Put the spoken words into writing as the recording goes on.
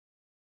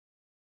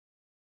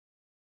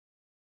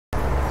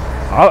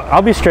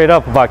I'll be straight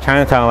up about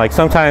Chinatown. Like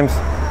sometimes,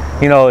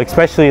 you know,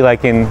 especially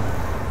like in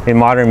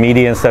modern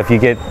media and stuff, you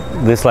get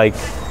this like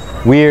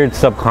weird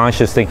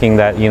subconscious thinking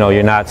that, you know,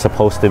 you're not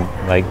supposed to,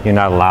 like, you're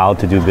not allowed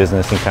to do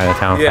business in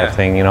Chinatown type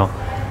thing, you know.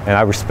 And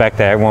I respect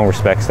that. Everyone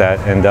respects that.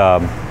 And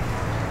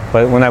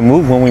but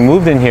when we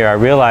moved in here, I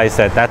realized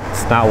that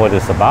that's not what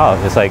it's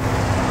about. It's like,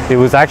 it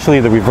was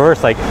actually the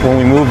reverse. Like when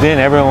we moved in,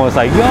 everyone was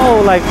like,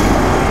 yo, like,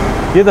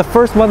 you're the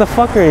first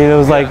motherfucker. It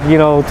was like, you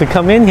know, to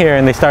come in here,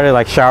 and they started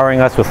like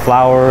showering us with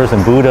flowers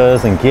and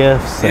Buddhas and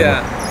gifts.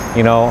 And,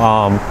 you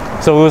know,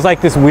 so it was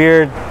like this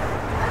weird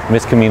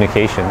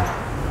miscommunication.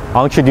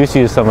 I'll introduce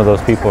you to some of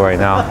those people right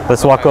now.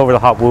 Let's walk over to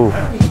Hot Woo.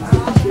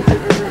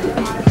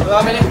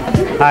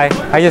 Hi,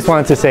 I just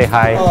wanted to say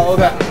hi. Oh,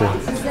 okay.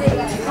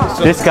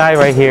 This guy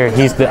right here,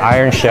 he's the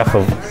Iron Chef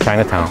of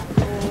Chinatown.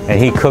 And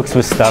he cooks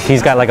with stuff.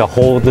 He's got like a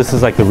whole, this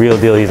is like the real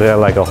deal. He's got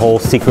like a whole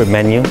secret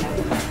menu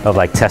of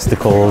like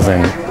testicles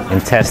and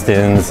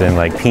intestines and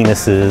like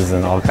penises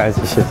and all kinds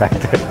of shit back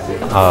there.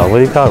 What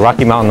do you call it?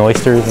 Rocky Mountain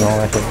oysters and all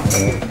that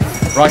shit.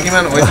 Rocky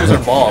Mountain oysters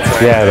are balls,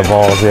 right? Yeah, the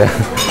balls, yeah.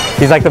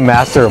 He's like the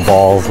master of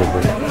balls.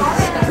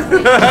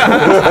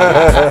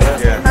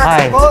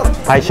 Hi.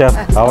 Hi, Chef.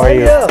 How are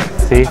you?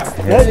 See?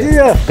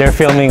 Yeah. They're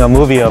filming a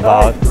movie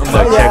about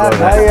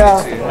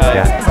CHEGO.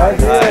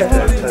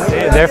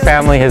 Their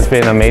family has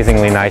been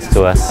amazingly nice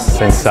to us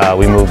since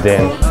we moved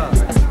in.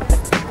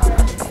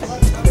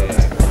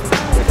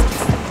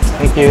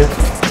 Thank you.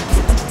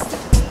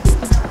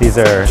 These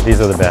are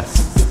the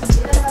best.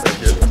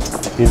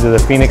 These are the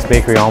Phoenix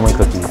Bakery almond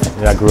cookies.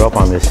 I grew up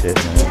on this shit,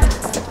 man.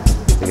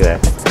 Look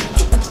at that.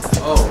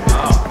 Oh,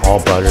 wow. All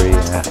buttery,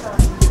 yeah.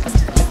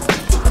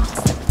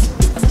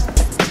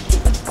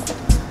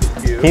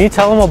 Can you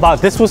tell them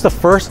about, this was the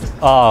first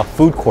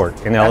food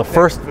court in LA,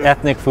 first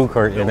ethnic food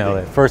court in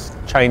LA, first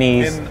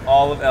Chinese. In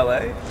all of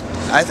LA?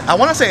 I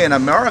want to say in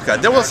America.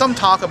 There was some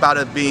talk about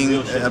it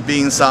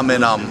being some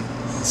in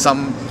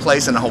some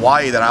place in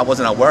Hawaii that I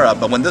wasn't aware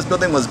of. But when this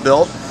building was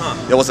built,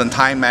 it was in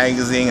Time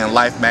Magazine and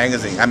Life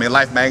Magazine. I mean,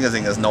 Life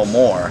Magazine is no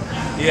more.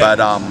 Yeah.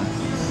 But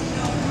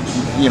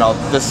you know,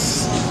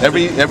 this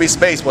every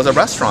space was a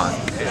restaurant.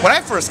 When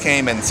I first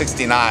came in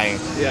 '69,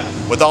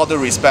 with all due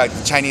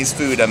respect, Chinese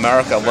food in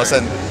America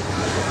wasn't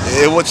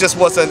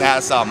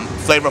as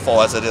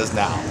flavorful as it is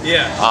now.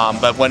 Yeah.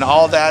 But when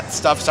all that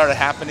stuff started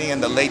happening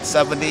in the late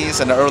 '70s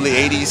and the early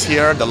 '80s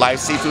here, the live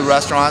seafood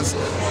restaurants,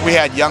 we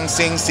had Young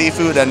Sing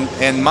Seafood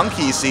and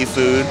Monkey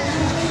Seafood.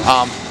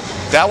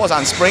 That was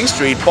on Spring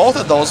Street. Both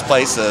of those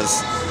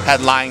places had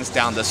lines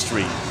down the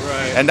street.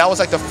 Right. And that was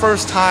like the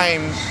first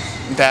time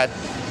that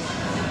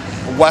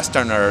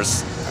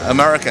Westerners,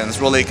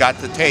 Americans, really got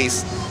to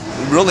taste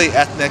really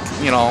ethnic,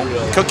 you know,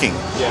 cooking.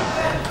 Yeah.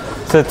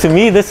 So to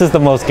me, this is the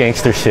most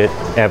gangster shit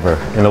ever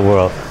in the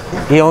world.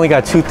 He only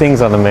got 2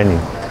 things on the menu.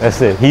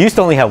 That's it. He used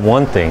to only have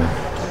 1 thing.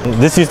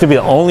 This used to be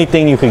the only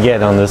thing you could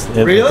get on this.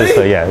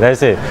 Really? Yeah,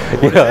 that's it.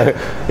 You know,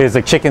 it's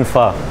a chicken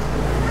pho.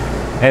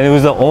 And it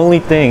was the only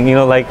thing, you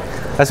know, like,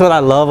 that's what I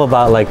love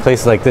about like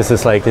places like this.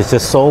 It's like, it's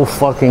just so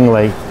fucking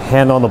like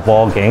hand on the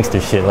ball gangster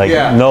shit. Like,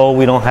 no,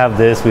 we don't have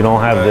this, we don't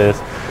have this.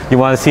 You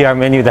want to see our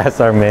menu? That's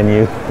our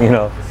menu, you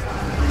know.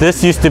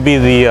 This used to be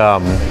the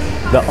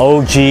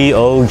OG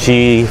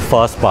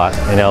pho spot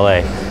in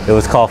LA. It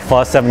was called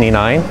Pho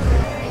 79,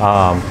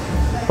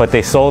 but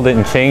they sold it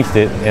and changed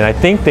it. And I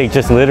think they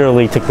just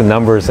literally took the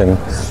numbers and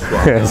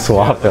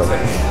swapped them.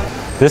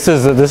 This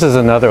is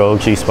another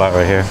OG spot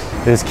right here.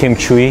 This is Kim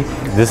Choi.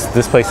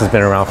 This place has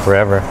been around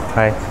forever.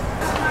 Hi.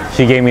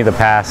 She gave me the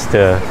pass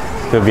to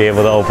be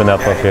able to open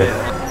up here.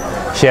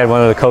 She had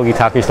one of the KOGI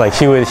tacos. Like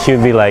she would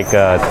be like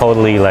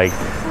totally like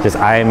just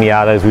eyeing me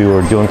out as we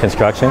were doing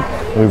construction.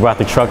 We brought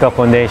the truck up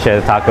one day. She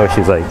had a taco.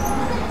 She's like,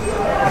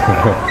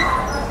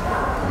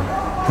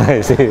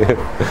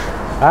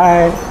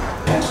 hi.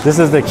 This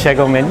is the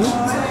CHEGO menu.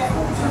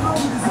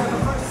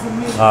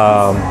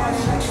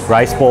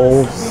 Rice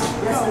bowls.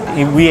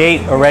 We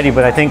ate already,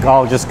 but I think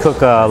I'll just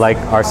cook like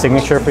our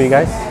signature for you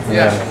guys.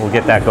 Yeah. We'll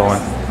get that going.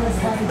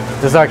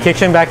 This is our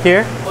kitchen back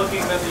here.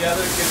 Looking at the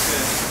other kitchen.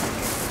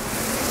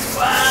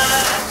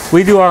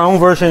 We do our own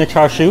version of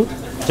char siu,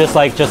 just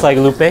like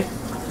Lupe. Nice.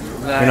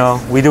 You know,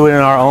 we do it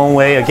in our own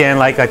way. Again,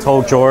 like I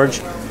told George,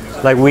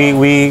 like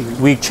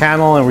we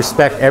channel and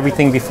respect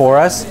everything before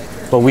us,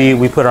 but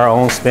we put our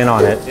own spin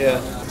on it. Yeah.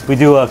 We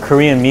do a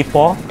Korean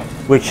meatball,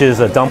 which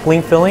is a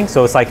dumpling filling,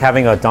 so it's like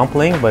having a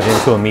dumpling but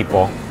into a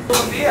meatball.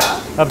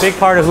 A big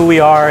part of who we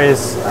are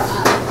is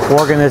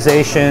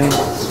organization,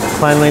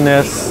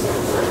 cleanliness,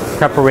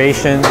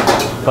 preparation,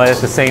 but at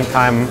the same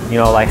time, you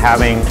know, like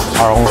having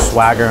our own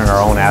swagger and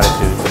our own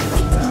attitude.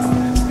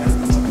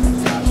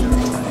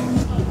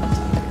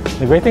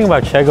 The great thing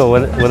about CHEGO,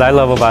 what I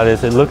love about it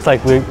is it looks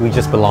like we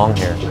just belong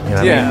here. You know what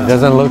I mean? It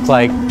doesn't look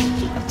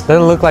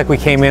like we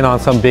came in on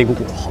some big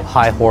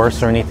high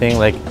horse or anything.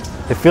 Like,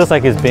 it feels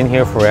like it's been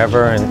here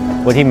forever.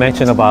 And what he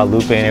mentioned about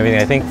Lupe and everything,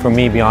 I think for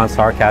me, beyond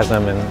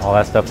sarcasm and all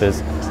that stuff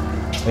is,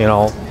 you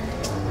know,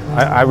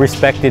 I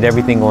respected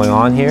everything going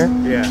on here.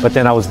 Yeah. But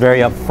then I was very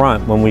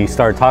upfront when we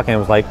started talking. I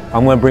was like,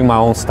 I'm gonna bring my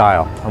own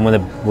style.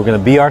 We're gonna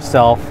be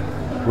ourselves.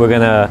 We're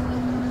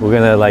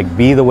gonna like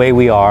be the way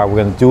we are.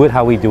 We're gonna do it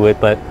how we do it,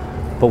 but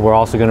we're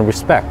also gonna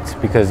respect,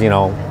 because, you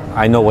know,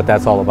 I know what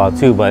that's all about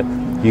too. But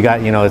you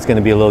got, you know, it's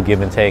gonna be a little give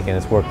and take, and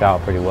it's worked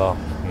out pretty well,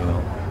 you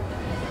know.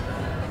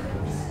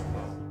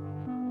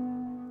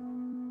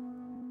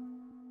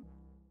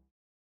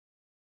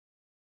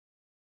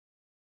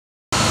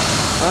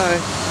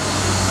 Hi.